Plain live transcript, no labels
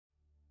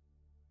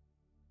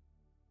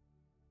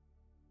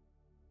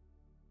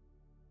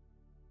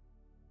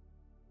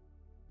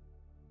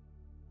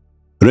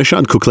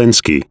Ryszard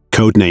Kuklinski,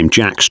 codenamed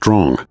Jack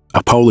Strong,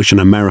 a Polish and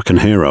American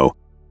hero,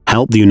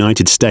 helped the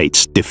United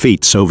States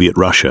defeat Soviet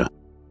Russia.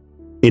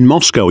 In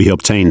Moscow, he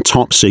obtained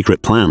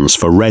top-secret plans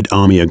for Red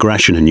Army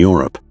aggression in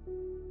Europe.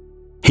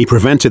 He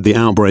prevented the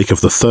outbreak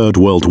of the Third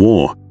World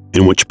War,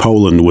 in which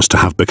Poland was to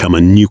have become a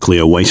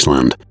nuclear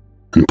wasteland,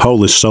 and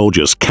Polish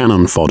soldiers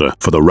cannon fodder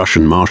for the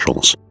Russian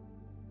marshals.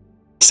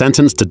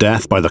 Sentenced to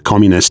death by the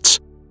communists,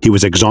 he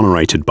was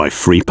exonerated by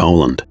Free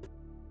Poland.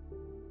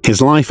 His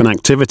life and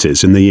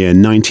activities in the year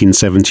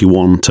 1971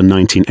 to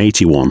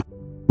 1981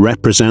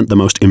 represent the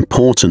most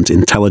important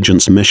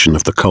intelligence mission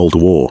of the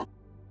Cold War.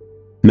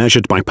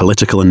 Measured by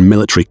political and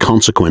military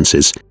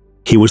consequences,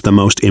 he was the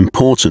most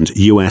important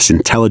US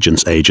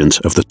intelligence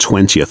agent of the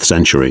 20th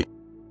century.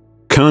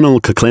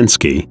 Colonel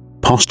Kuklinski,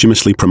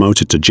 posthumously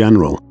promoted to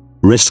general,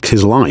 risked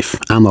his life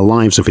and the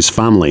lives of his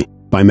family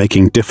by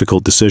making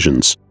difficult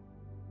decisions.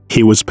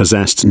 He was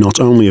possessed not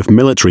only of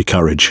military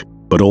courage,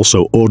 but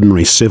also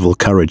ordinary civil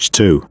courage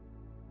too.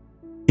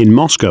 In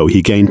Moscow,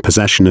 he gained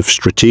possession of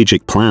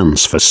strategic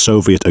plans for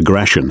Soviet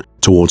aggression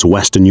towards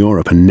Western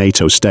Europe and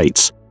NATO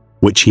states,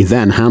 which he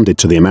then handed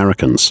to the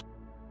Americans.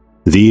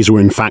 These were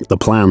in fact the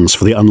plans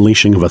for the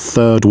unleashing of a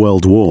Third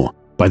World War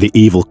by the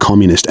evil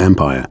communist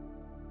empire.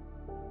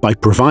 By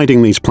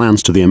providing these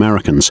plans to the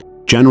Americans,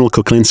 General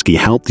Kuklinski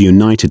helped the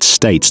United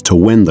States to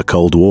win the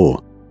Cold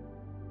War.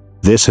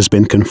 This has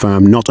been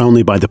confirmed not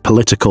only by the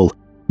political,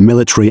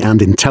 military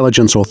and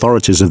intelligence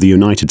authorities of the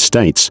United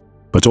States,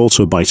 but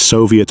also by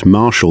Soviet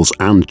marshals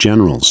and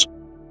generals.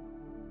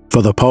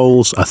 For the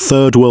Poles, a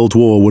Third World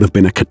War would have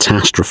been a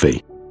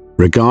catastrophe,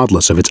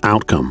 regardless of its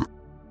outcome.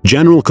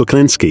 General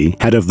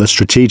Kuklinski, head of the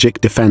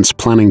Strategic Defense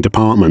Planning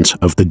Department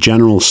of the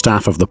General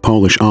Staff of the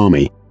Polish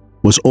Army,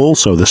 was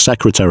also the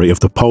secretary of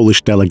the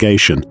Polish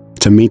delegation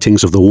to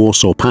meetings of the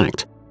Warsaw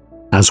Pact,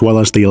 as well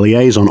as the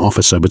liaison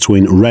officer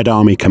between Red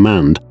Army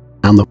Command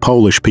and the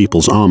Polish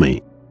People's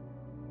Army.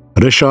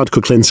 Ryszard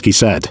Kuklinski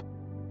said,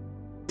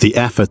 "The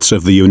efforts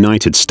of the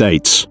United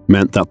States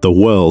meant that the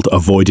world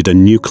avoided a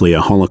nuclear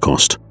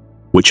holocaust,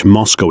 which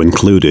Moscow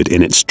included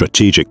in its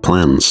strategic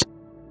plans.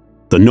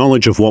 The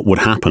knowledge of what would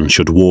happen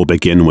should war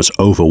begin was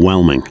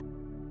overwhelming.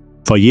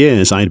 For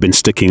years I had been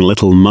sticking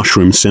little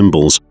mushroom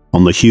symbols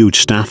on the huge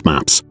staff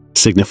maps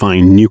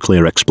signifying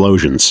nuclear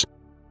explosions.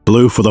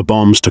 Blue for the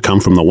bombs to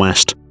come from the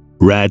west,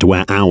 red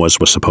where ours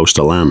were supposed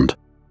to land."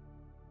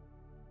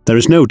 There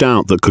is no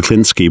doubt that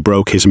Kuklinski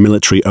broke his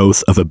military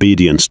oath of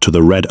obedience to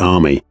the Red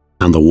Army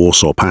and the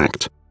Warsaw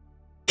Pact.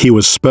 He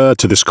was spurred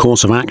to this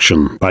course of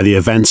action by the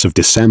events of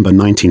December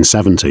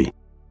 1970,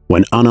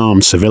 when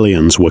unarmed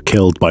civilians were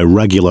killed by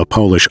regular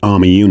Polish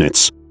army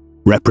units,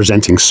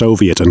 representing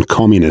Soviet and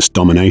communist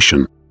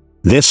domination.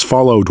 This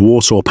followed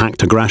Warsaw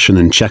Pact aggression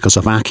in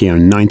Czechoslovakia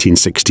in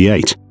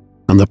 1968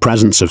 and the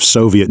presence of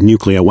Soviet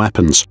nuclear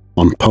weapons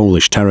on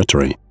Polish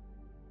territory.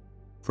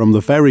 From the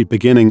very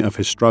beginning of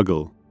his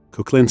struggle,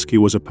 Kuklinski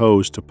was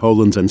opposed to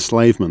Poland's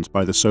enslavement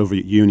by the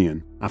Soviet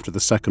Union after the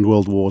Second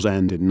World War's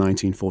end in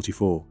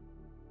 1944.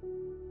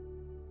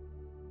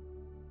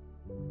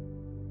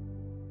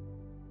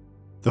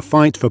 The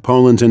fight for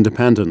Poland's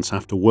independence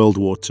after World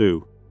War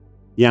II.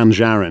 Jan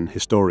Żaryn,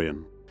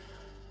 historian.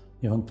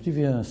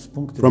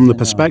 From the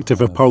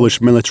perspective of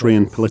Polish military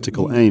and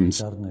political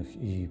aims,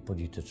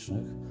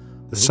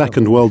 the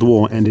Second World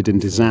War ended in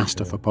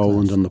disaster for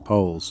Poland and the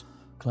Poles.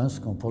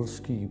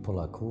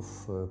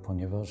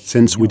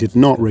 Since we did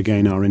not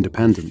regain our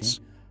independence,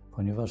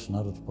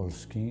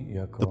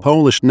 the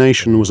Polish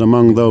nation was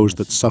among those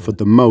that suffered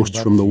the most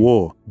from the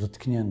war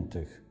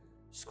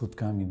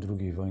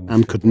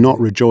and could not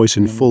rejoice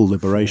in full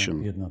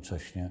liberation.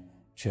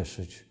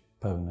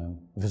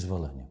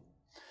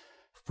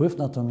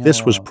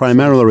 This was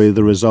primarily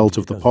the result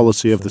of the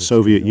policy of the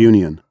Soviet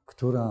Union,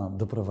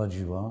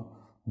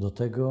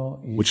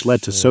 which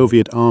led to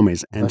Soviet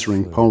armies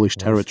entering Polish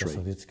territory,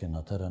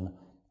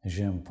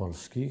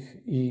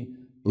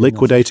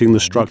 liquidating the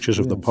structures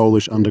of the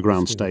Polish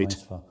underground state,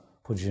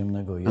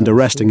 and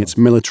arresting its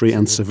military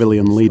and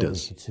civilian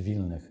leaders.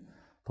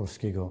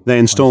 They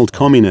installed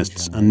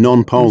communists and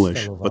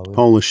non-Polish but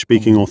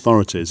Polish-speaking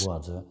authorities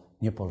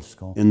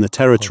in the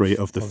territory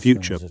of the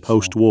future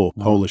post-war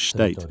Polish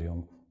state.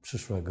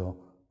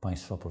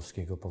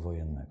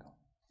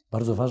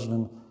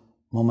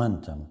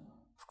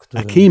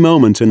 A key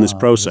moment in this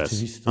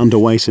process,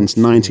 underway since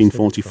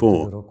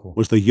 1944,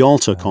 was the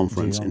Yalta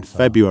Conference in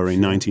February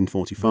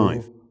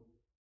 1945.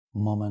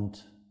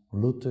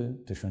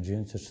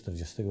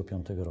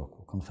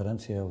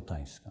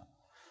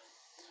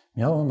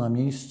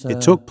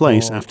 It took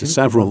place after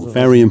several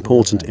very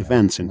important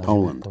events in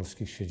Poland.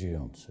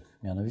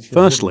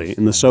 Firstly,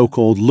 in the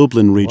so-called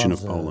Lublin region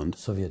of Poland,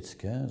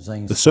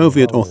 the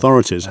Soviet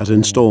authorities had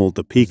installed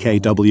the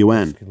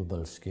PKWN,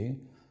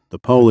 the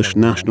Polish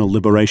National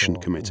Liberation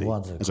Committee,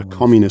 as a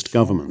communist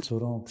government.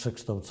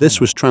 This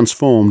was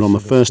transformed on the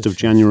 1st of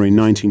January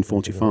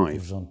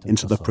 1945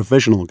 into the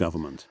provisional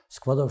government.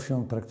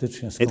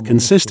 It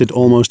consisted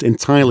almost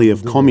entirely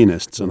of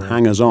communists and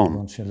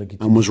hangers-on,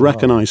 and was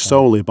recognized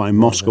solely by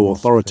Moscow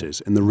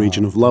authorities in the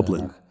region of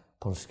Lublin.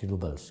 Polski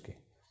lubelskiej.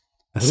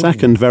 A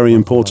second very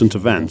important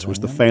event was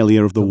the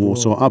failure of the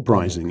Warsaw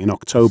Uprising in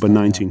October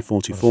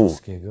 1944.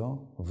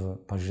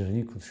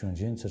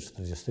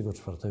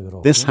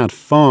 This had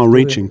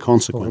far-reaching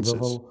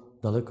consequences.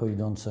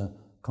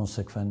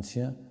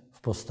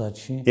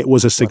 It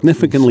was a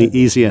significantly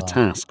easier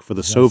task for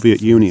the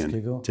Soviet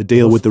Union to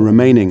deal with the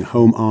remaining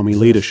Home Army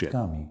leadership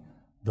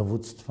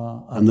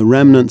and the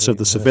remnants of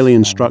the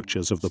civilian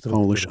structures of the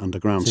Polish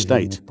underground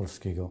state.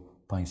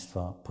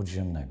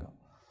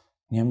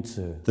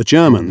 The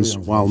Germans,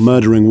 while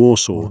murdering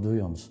Warsaw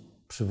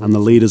and the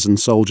leaders and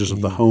soldiers of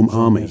the Home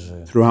Army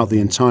throughout the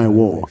entire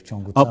war,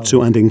 up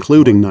to and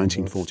including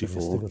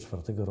 1944,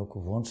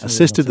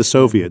 assisted the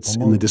Soviets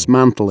in the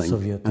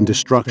dismantling and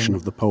destruction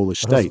of the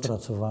Polish state,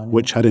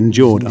 which had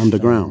endured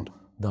underground.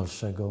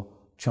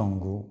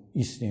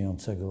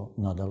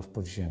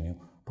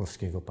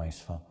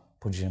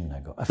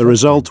 The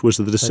result was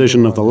the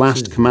decision of the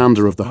last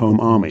commander of the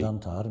Home Army on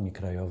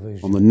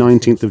the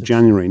 19th of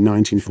January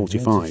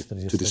 1945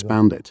 to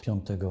disband it.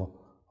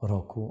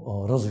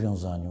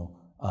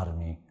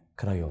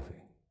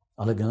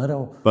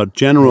 But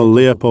General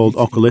Leopold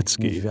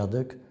Kuklinski,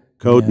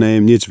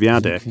 codenamed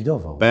Niedźwiadek,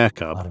 Bear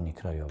Cub,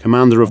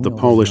 commander of the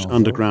Polish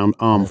underground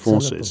armed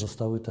forces,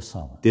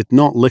 did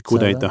not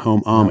liquidate the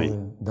Home Army.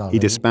 He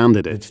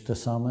disbanded it.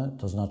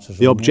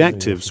 The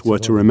objectives were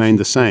to remain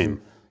the same.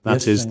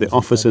 That is, the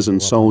officers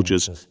and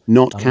soldiers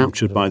not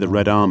captured by the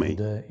Red Army,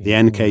 the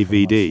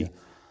NKVD,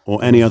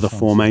 or any other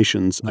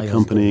formations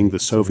accompanying the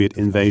Soviet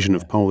invasion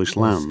of Polish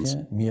lands,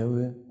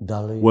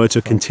 were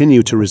to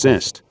continue to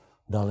resist,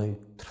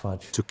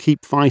 to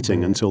keep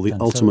fighting until the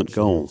ultimate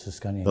goal,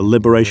 the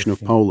liberation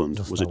of Poland,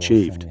 was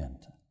achieved.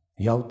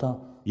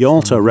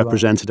 Yalta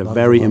represented a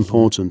very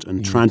important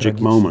and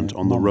tragic moment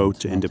on the road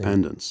to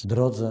independence.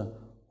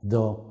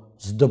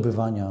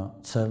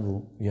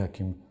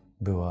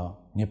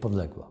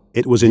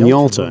 It was in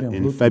Yalta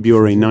in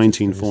February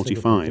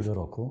 1945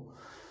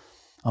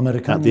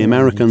 that the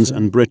Americans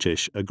and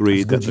British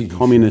agreed that the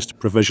Communist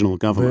Provisional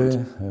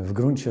Government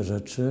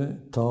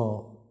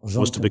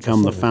was to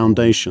become the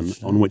foundation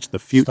on which the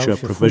future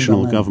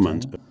Provisional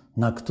Government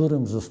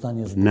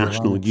of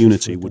national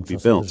unity would be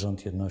built,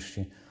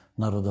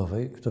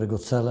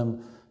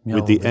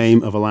 with the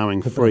aim of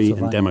allowing free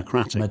and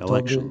democratic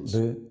elections.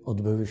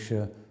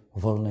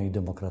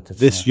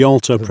 This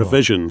Yalta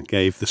provision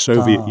gave the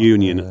Soviet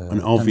Union an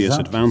obvious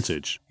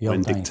advantage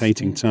when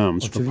dictating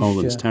terms for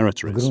Poland's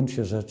territories.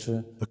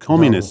 The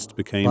Communists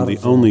became the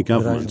only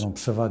government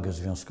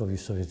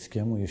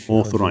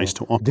authorized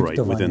to operate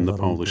within the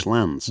Polish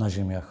lands,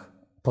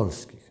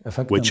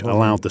 which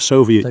allowed the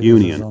Soviet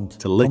Union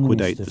to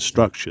liquidate the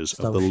structures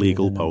of the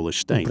legal Polish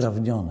state.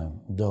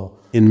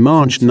 In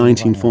March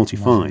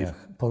 1945,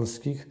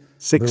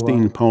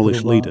 16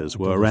 Polish leaders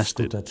were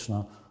arrested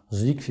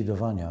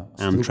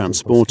and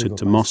transported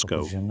to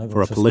Moscow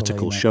for a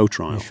political show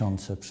trial.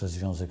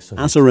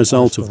 As a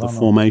result of the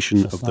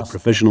formation of the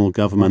Provisional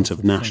Government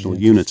of National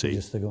Unity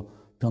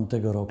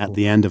at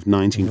the end of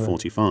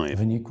 1945,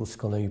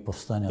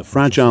 the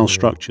fragile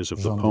structures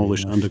of the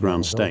Polish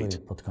underground state,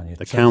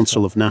 the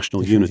Council of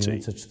National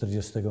Unity,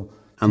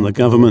 and the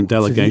government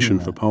delegation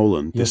for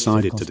Poland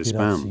decided to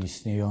disband.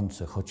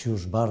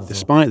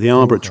 Despite the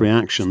arbitrary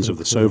actions of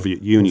the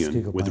Soviet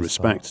Union with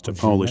respect to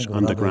Polish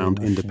underground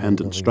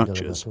independent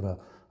structures,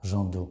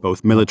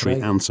 both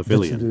military and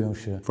civilian,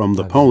 from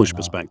the Polish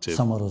perspective,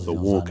 the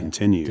war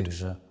continued.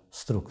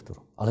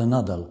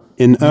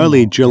 In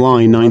early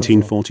July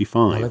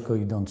 1945,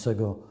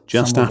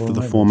 just after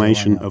the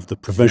formation of the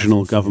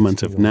Provisional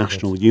Government of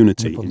National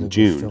Unity in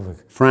June,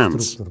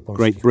 France,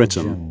 Great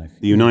Britain,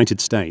 the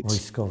United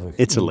States,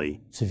 Italy,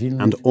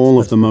 and all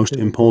of the most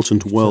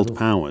important world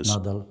powers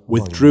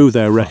withdrew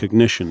their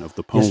recognition of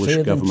the Polish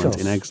government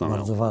in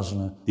exile,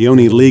 the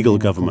only legal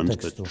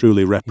government that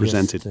truly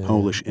represented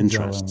Polish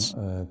interests.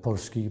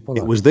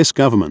 It was this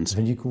government,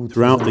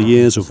 throughout the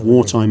years of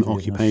wartime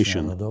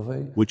occupation,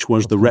 which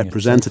was the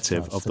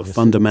representative of the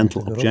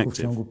fundamental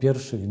objective,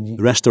 the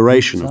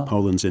restoration of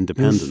Poland's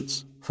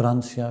independence.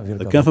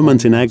 The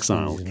government in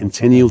exile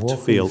continued to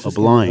feel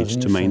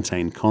obliged to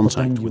maintain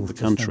contact with the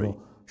country,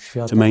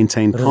 to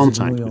maintain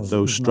contact with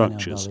those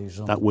structures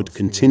that would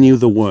continue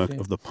the work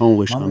of the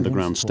Polish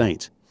underground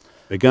state,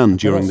 begun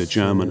during the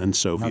German and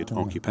Soviet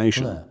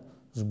occupation.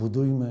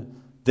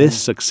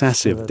 This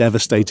successive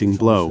devastating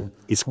blow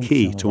is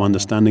key to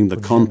understanding the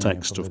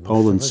context of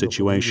Poland's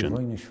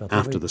situation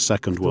after the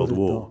Second World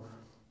War.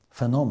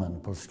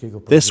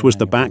 This was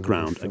the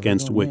background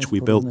against which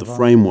we built the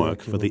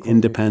framework for the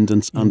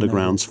Independence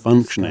Underground's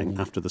functioning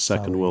after the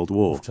Second World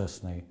War.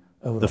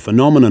 The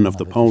phenomenon of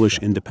the Polish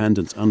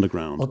Independence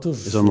Underground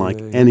is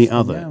unlike any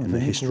other in the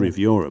history of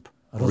Europe,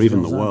 or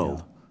even the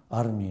world.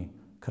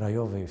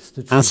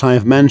 As I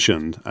have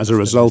mentioned, as a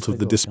result of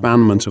the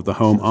disbandment of the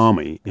Home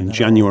Army in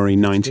January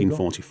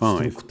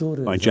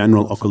 1945 by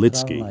General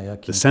Kuklinski,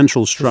 the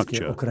central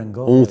structure,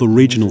 all the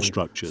regional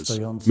structures,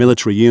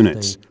 military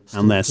units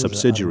and their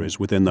subsidiaries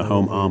within the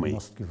Home Army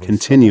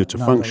continue to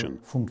function,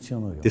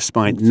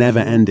 despite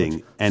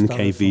never-ending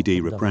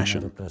NKVD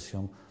repression.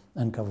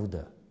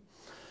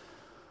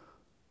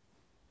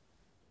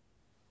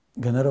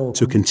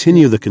 To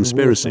continue the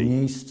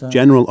conspiracy,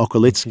 General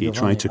Kuklinski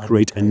tried to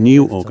create a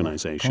new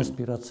organization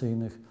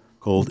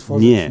called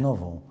NIE,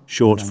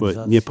 short for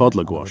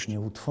Niepodległość,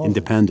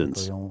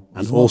 independence,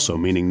 and also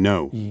meaning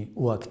no.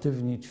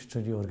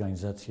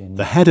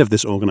 The head of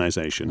this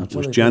organization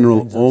was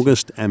General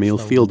August Emil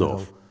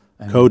Fieldorf,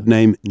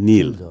 codename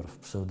Nil.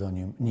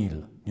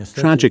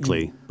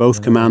 Tragically,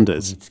 both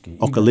commanders,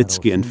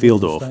 Kuklinski and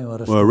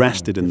Fieldorf, were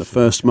arrested in the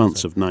first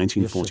months of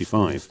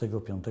 1945.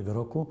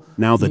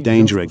 Now the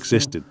danger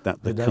existed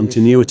that the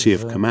continuity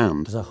of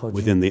command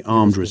within the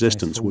armed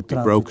resistance would be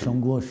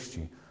broken.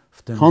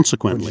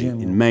 Consequently,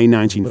 in May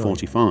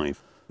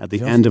 1945, at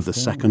the end of the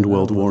Second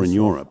World War in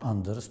Europe,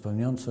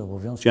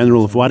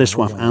 General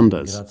Władysław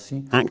Anders,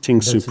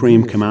 acting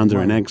Supreme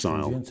Commander in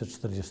exile,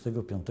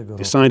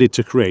 decided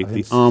to create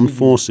the Armed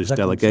Forces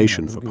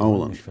Delegation for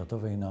Poland.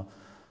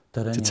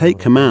 To take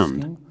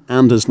command,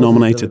 Anders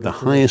nominated the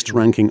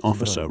highest-ranking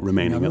officer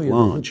remaining at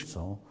large.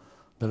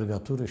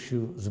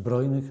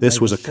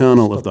 This was a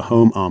colonel of the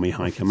Home Army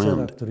High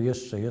Command,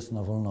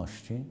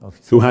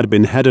 who had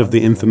been head of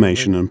the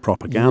Information and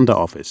Propaganda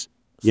Office,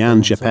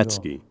 Jan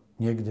Rzepecki.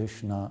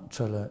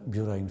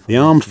 The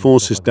Armed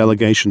Forces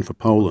Delegation for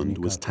Poland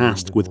was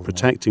tasked with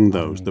protecting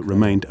those that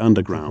remained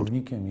underground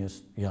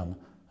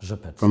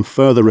from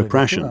further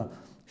repression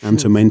and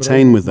to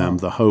maintain with them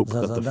the hope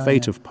that the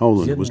fate of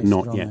Poland was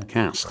not yet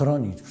cast,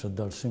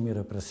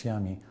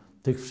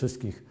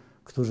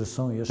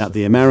 that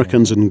the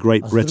Americans and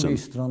Great Britain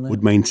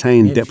would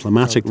maintain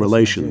diplomatic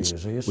relations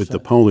with the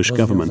Polish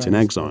government in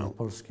exile.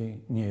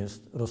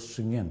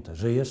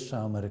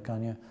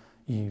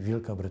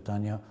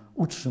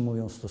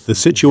 The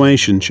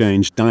situation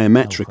changed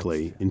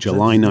diametrically in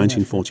July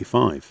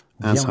 1945,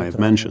 as I have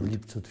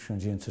mentioned.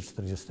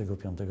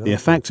 The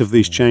effect of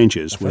these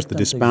changes was the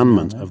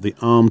disbandment of the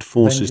Armed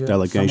Forces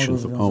Delegation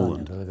for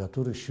Poland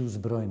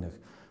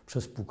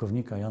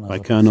by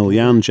Colonel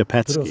Jan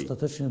Rzepecki,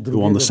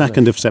 who on the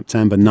 2nd of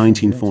September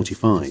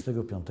 1945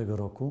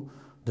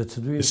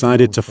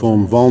 decided to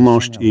form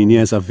Wolność I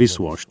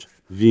Niezawisłość,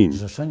 Wien,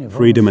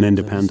 Freedom and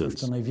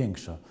Independence.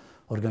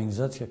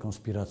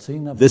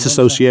 This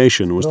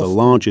association was the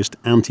largest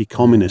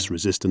anti-communist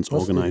resistance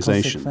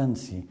organization,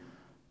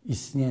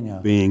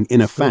 being,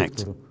 in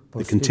effect,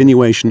 the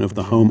continuation of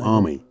the Home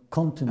Army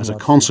as a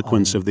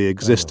consequence of the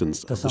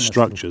existence of the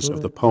structures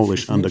of the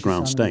Polish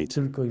underground state.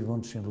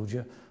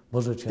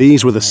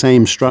 These were the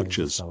same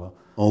structures,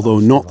 although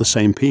not the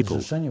same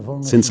people,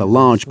 since a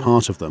large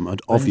part of them had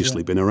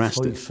obviously been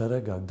arrested.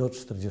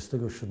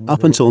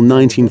 Up until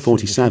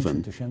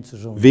 1947,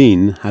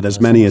 Wien had as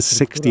many as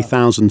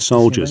 60,000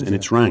 soldiers in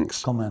its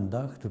ranks,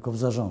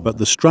 but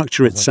the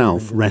structure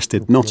itself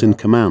rested not in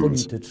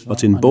commands,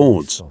 but in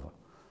boards,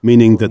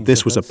 meaning that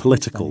this was a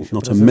political,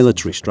 not a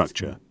military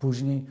structure.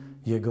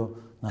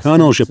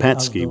 Colonel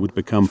Rzepecki would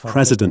become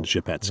President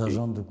Rzepecki.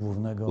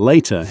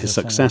 Later, his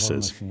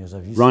successors,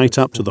 right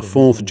up to the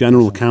 4th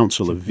General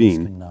Council of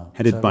Wien,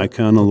 headed by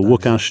Colonel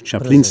Łukasz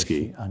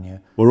Kuklinski,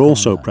 were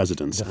also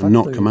presidents and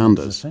not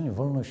commanders.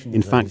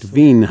 In fact,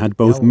 Wien had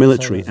both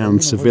military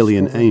and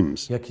civilian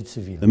aims.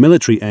 The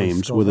military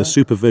aims were the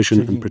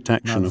supervision and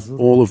protection of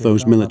all of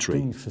those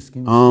military,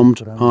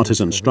 armed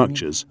partisan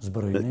structures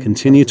that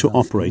continue to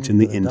operate in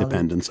the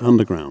independence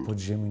underground.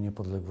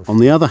 On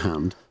the other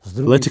hand,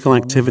 political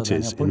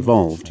activities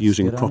involved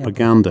using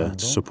propaganda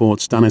to support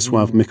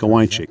Stanisław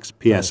Mikołajczyk's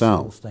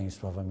PSL,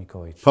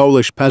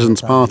 Polish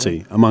Peasants'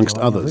 Party, amongst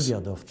others.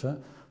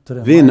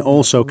 Wien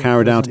also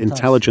carried out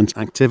intelligence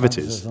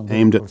activities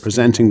aimed at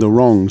presenting the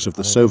wrongs of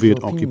the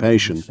Soviet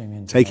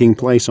occupation taking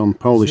place on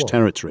Polish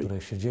territory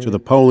to the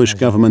Polish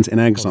government in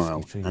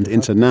exile and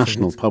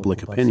international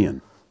public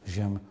opinion.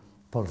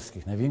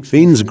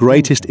 Wien's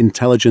greatest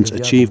intelligence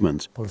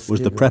achievement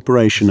was the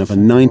preparation of a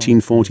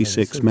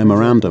 1946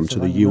 memorandum to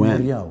the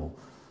UN.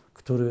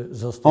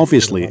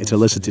 Obviously, it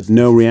elicited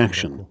no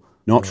reaction,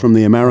 not from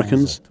the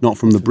Americans, not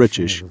from the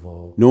British,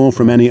 nor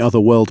from any other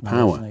world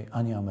power.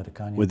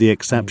 With the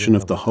exception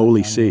of the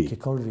Holy See,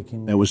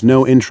 there was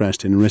no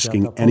interest in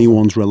risking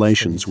anyone's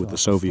relations with the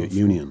Soviet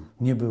Union.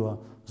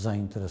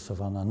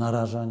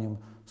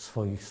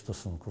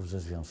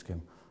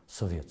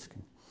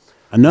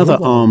 Another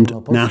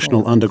armed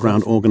national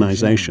underground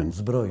organization,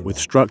 with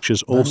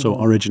structures also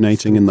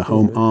originating in the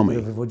Home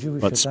Army,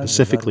 but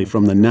specifically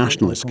from the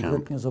nationalist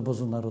camp,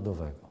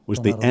 was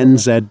the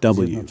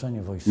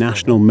NZW,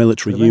 National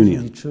Military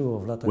Union,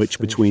 which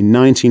between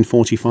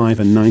 1945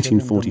 and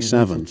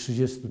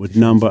 1947 would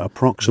number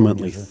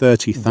approximately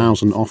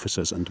 30,000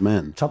 officers and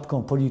men.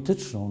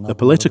 The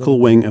political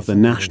wing of the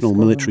National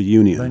Military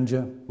Union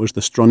was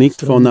the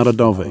Stronnictwo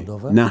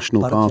Narodowe,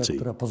 National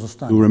Party,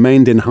 who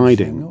remained in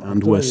hiding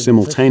and were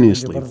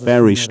simultaneously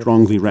very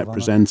strongly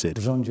represented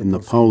in the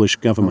Polish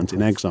government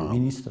in exile.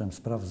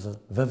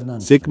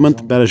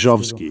 Zygmunt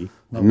Berezowski,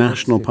 a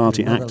National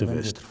Party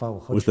activist,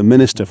 was the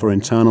Minister for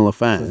Internal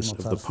Affairs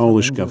of the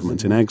Polish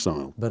government in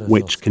exile,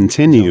 which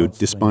continued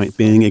despite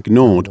being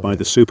ignored by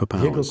the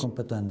superpowers.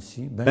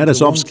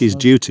 Berezowski's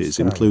duties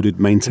included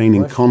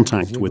maintaining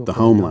contact with the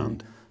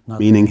homeland,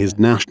 meaning his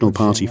National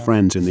Party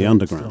friends in the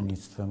underground.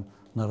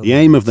 The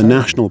aim of the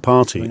National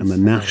Party and the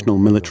National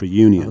Military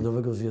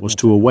Union was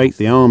to await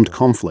the armed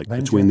conflict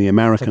between the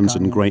Americans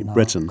and Great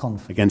Britain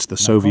against the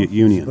Soviet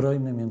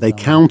Union. They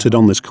counted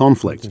on this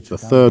conflict, the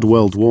Third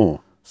World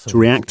War, to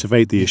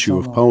reactivate the issue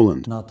of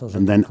Poland,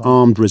 and then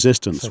armed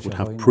resistance would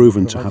have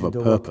proven to have a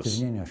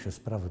purpose.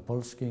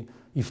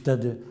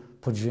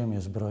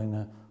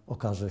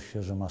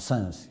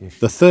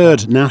 The third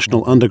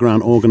national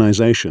underground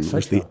organization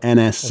was the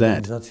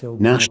NSZ,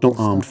 National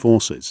Armed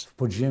Forces.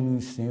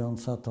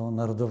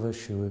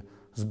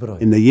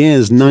 In the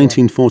years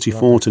 1944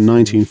 to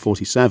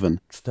 1947,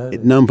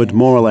 it numbered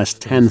more or less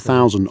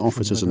 10,000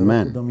 officers and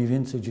men.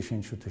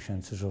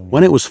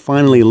 When it was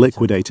finally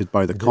liquidated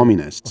by the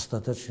communists,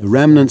 the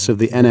remnants of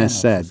the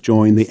NSZ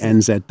joined the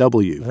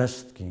NZW.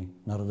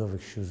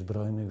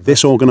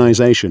 This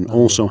organization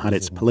also had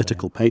its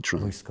political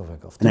patron,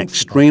 an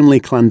extremely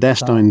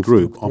clandestine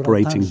group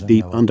operating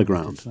deep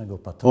underground,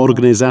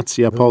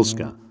 Organizacja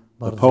Polska,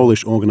 the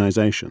Polish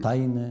organization.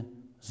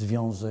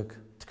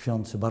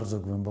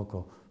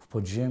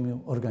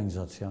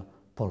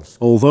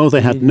 Although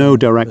they had no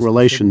direct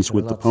relations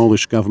with the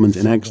Polish government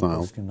in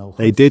exile,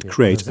 they did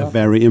create a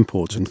very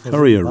important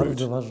courier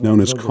route,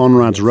 known as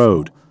Conrad's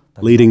Road,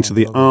 leading to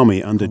the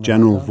army under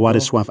General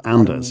Władysław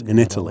Anders in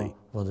Italy.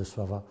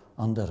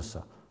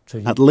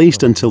 At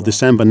least until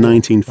December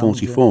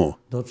 1944,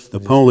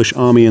 the Polish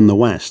army in the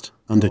west,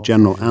 under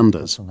General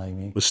Anders,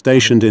 was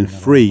stationed in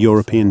free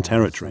European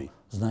territory.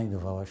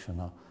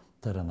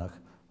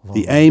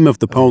 The aim of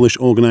the Polish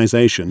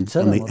organization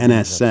and the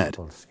NSZ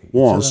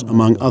was,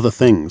 among other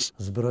things,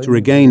 to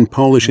regain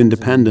Polish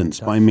independence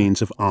by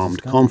means of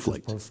armed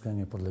conflict.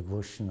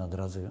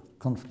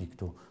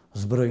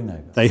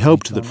 They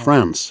hoped that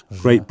France,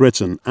 Great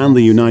Britain, and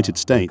the United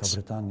States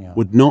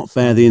would not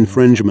bear the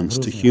infringements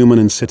to human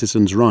and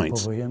citizens'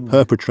 rights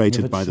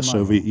perpetrated by the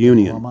Soviet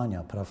Union,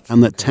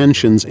 and that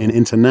tensions in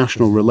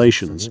international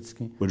relations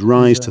would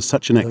rise to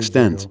such an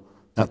extent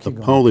that the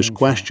Polish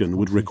question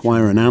would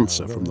require an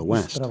answer from the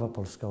West.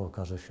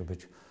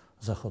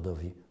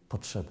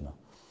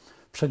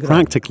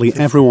 Practically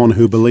everyone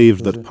who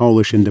believed that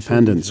Polish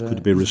independence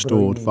could be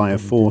restored via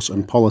force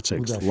and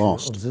politics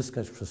lost.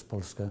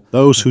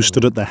 Those who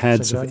stood at the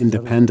heads of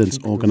independence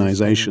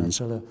organizations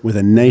with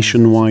a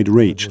nationwide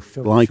reach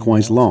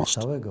likewise lost,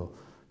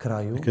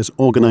 because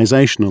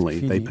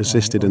organizationally they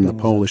persisted in the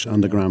Polish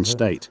underground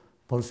state.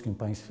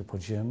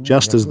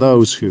 Just as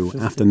those who,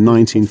 after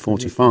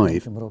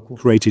 1945,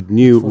 created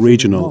new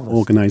regional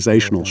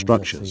organizational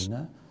structures.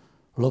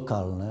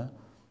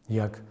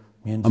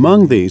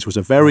 Among these was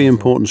a very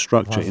important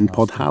structure in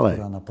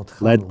Podhale,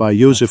 led by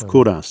Józef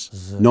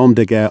Kuras, Nom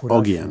de Guerre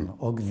Ogien,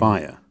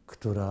 Fire.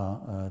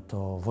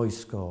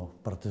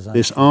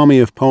 This army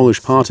of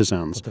Polish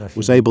partisans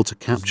was able to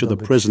capture the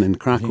prison in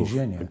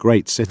Kraków, a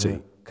great city.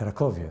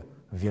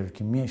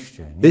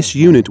 This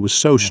unit was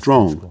so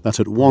strong that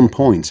at one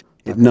point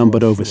it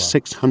numbered over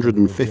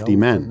 650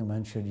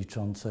 men.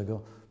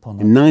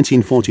 In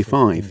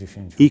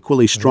 1945,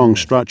 equally strong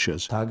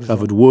structures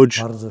covered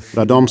Łódź,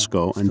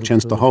 Radomsko and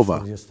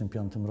Częstochowa.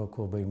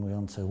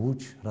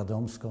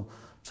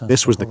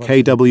 This was the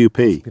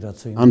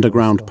KWP,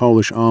 Underground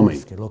Polish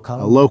Army,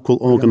 a local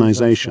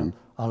organization,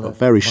 but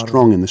very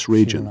strong in this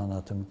region.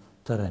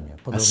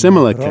 A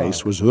similar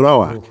case was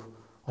Roak,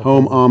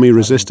 Home Army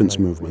Resistance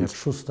Movement,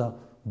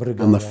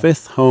 and the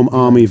 5th Home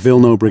Army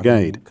Wilno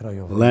Brigade,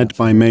 led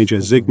by Major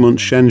Zygmunt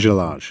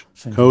Szendzielarz,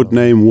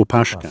 codename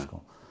Łupaszka,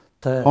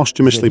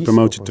 posthumously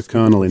promoted to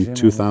colonel in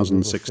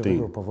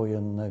 2016.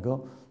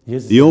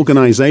 The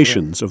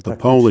organizations of the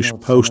Polish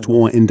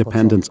post-war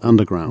independence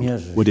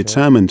underground were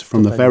determined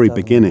from the very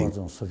beginning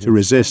to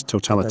resist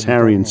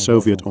totalitarian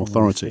Soviet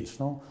authority,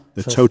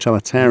 the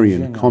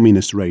totalitarian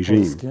communist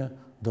regime.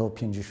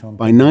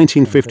 By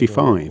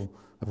 1955,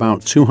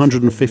 about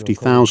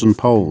 250,000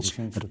 Poles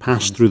had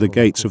passed through the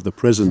gates of the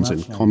prisons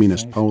in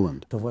communist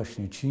Poland.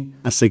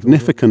 A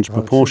significant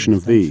proportion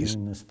of these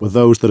were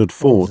those that had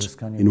fought,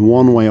 in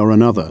one way or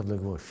another,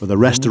 for the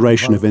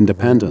restoration of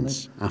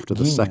independence after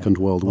the Second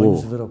World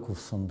War.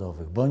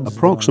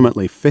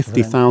 Approximately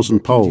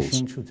 50,000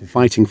 Poles,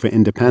 fighting for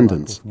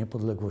independence,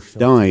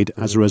 died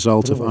as a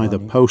result of either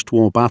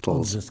post-war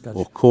battles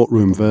or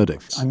courtroom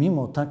verdicts.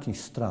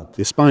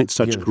 Despite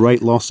such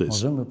great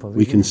losses,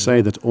 we can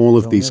say that all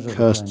of these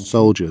cursed cursed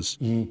soldiers,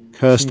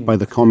 cursed by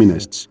the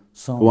communists,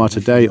 who are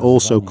today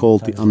also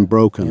called the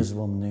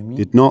unbroken,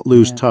 did not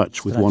lose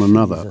touch with one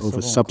another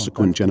over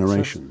subsequent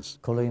generations.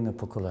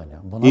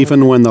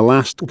 Even when the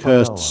last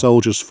cursed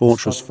soldiers'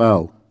 fortress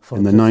fell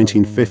in the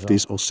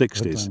 1950s or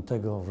 60s,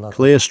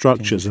 clear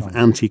structures of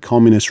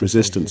anti-communist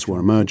resistance were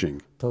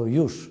emerging. In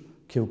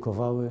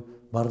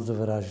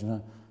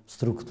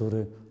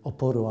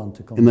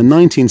the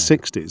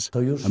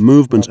 1960s, a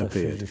movement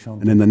appeared,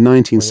 and in the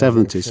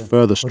 1970s,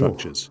 further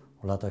structures.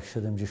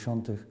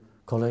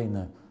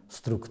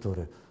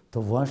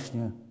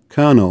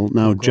 Colonel,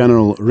 now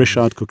General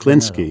Ryszard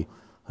Kuklinski,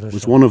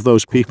 was one of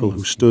those people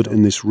who stood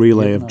in this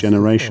relay of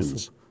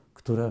generations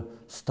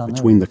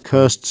between the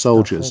cursed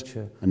soldiers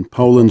and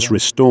Poland's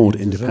restored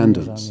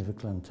independence.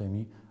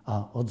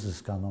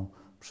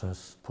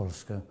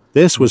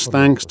 This was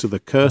thanks to the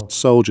cursed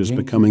soldiers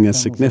becoming a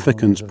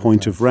significant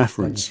point of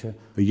reference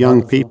for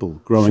young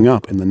people growing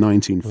up in the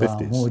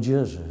 1950s.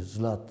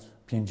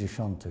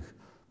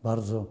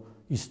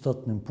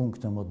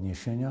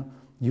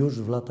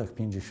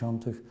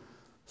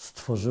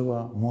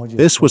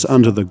 This was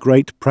under the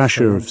great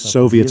pressure of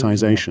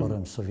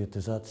Sovietization.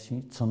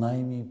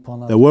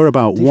 There were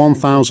about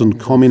 1,000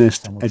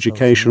 communist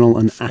educational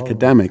and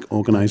academic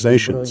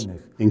organizations,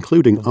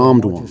 including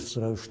armed ones.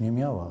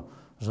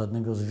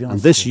 And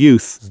this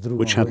youth,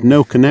 which had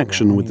no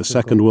connection with the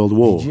Second World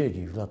War,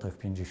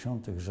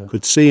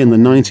 could see in the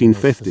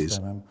 1950s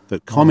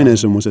that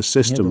communism was a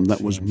system that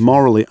was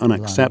morally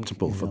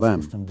unacceptable for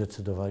them.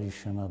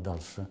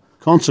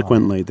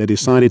 Consequently, they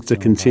decided to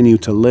continue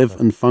to live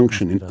and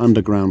function in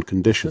underground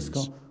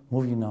conditions.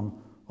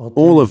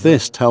 All of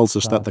this tells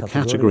us that the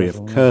category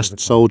of cursed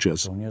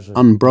soldiers,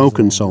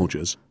 unbroken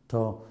soldiers,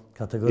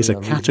 is a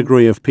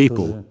category of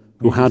people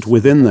who had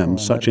within them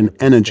such an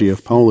energy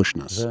of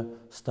Polishness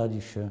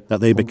that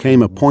they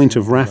became a point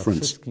of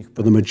reference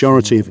for the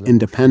majority of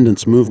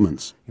independence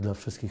movements,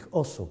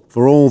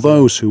 for all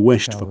those who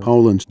wished for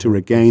Poland to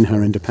regain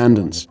her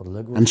independence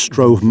and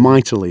strove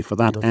mightily for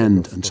that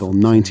end until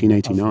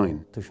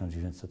 1989.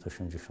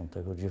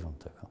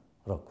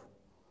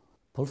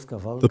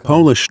 The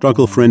Polish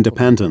struggle for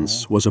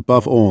independence was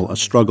above all a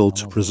struggle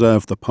to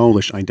preserve the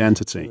Polish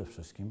identity.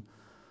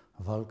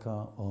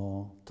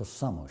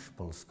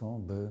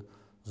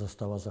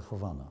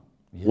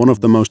 One of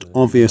the most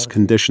obvious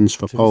conditions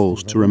for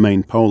Poles to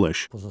remain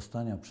Polish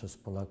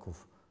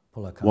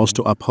was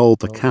to uphold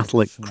the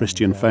Catholic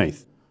Christian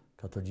faith.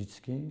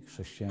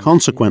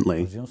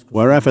 Consequently,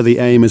 wherever the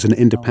aim is an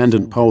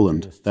independent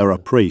Poland, there are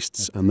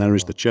priests and there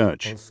is the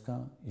Church.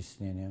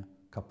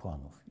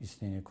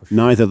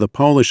 Neither the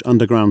Polish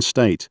underground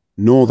state,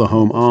 nor the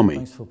Home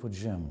Army,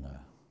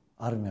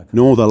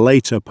 nor the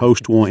later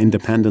post-war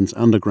independence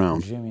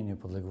underground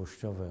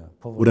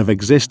would have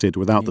existed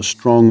without the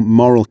strong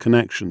moral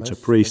connection to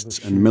priests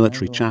and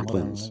military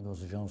chaplains.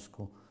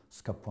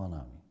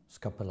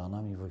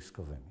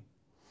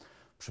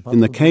 In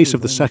the case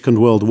of the Second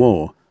World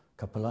War,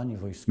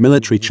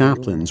 military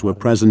chaplains were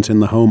present in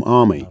the Home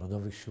Army,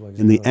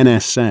 in the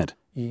NSZ,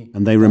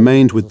 and they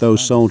remained with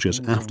those soldiers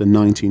after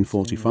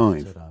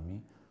 1945.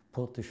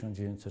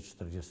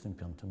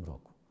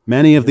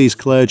 Many of these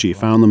clergy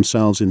found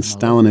themselves in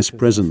Stalinist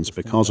prisons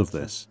because of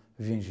this.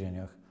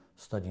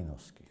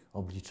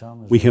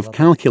 We have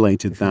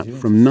calculated that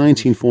from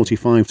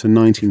 1945 to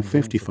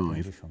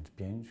 1955,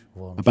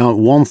 about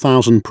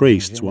 1,000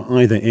 priests were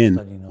either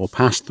in or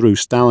passed through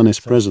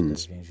Stalinist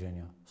prisons,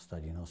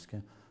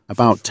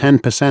 about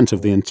 10%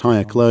 of the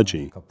entire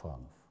clergy.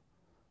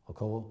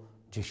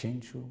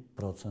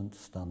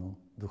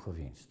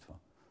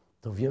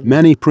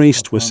 Many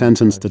priests were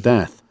sentenced to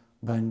death,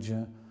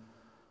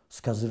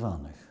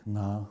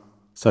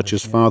 such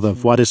as Father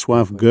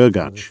Władysław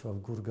Gergacz,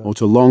 or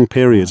to long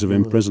periods of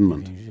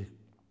imprisonment.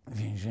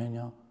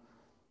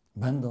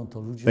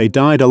 They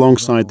died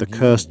alongside the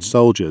cursed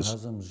soldiers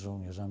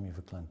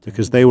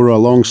because they were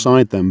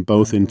alongside them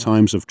both in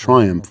times of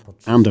triumph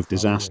and of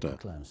disaster.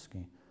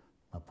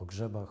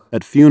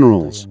 At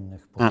funerals,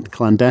 at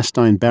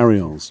clandestine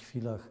burials,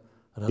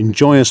 in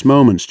joyous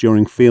moments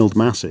during field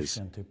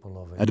masses,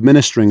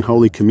 administering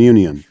Holy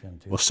Communion,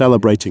 or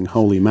celebrating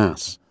Holy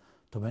Mass.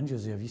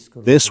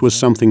 This was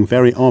something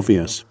very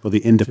obvious for the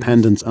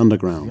independence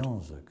underground,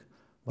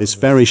 this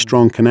very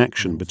strong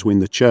connection between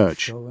the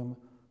Church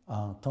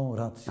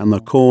and the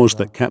cause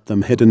that kept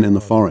them hidden in the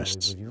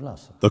forests,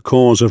 the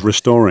cause of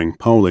restoring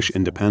Polish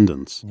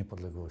independence.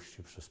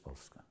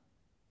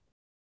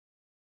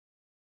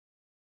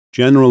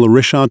 General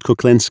Ryszard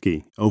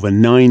Kuklinski, over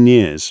 9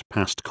 years,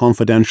 passed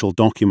confidential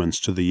documents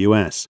to the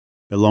US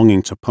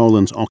belonging to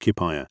Poland's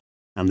occupier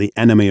and the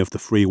enemy of the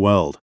free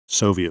world,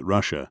 Soviet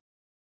Russia.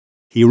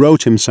 He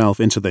wrote himself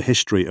into the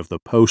history of the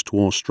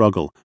post-war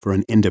struggle for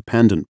an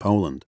independent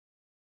Poland.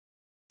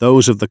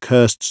 Those of the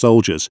cursed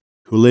soldiers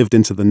who lived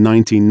into the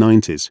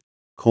 1990s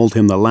called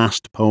him the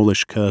last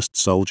Polish cursed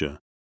soldier.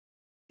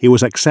 He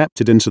was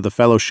accepted into the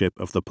fellowship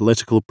of the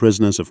political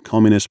prisoners of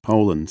communist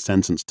Poland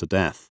sentenced to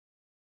death.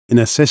 In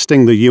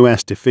assisting the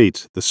US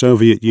defeat the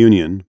Soviet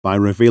Union by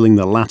revealing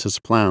the latter's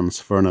plans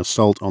for an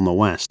assault on the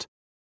West,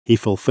 he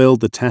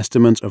fulfilled the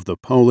testament of the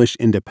Polish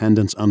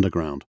independence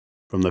underground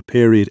from the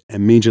period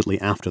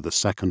immediately after the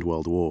Second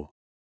World War.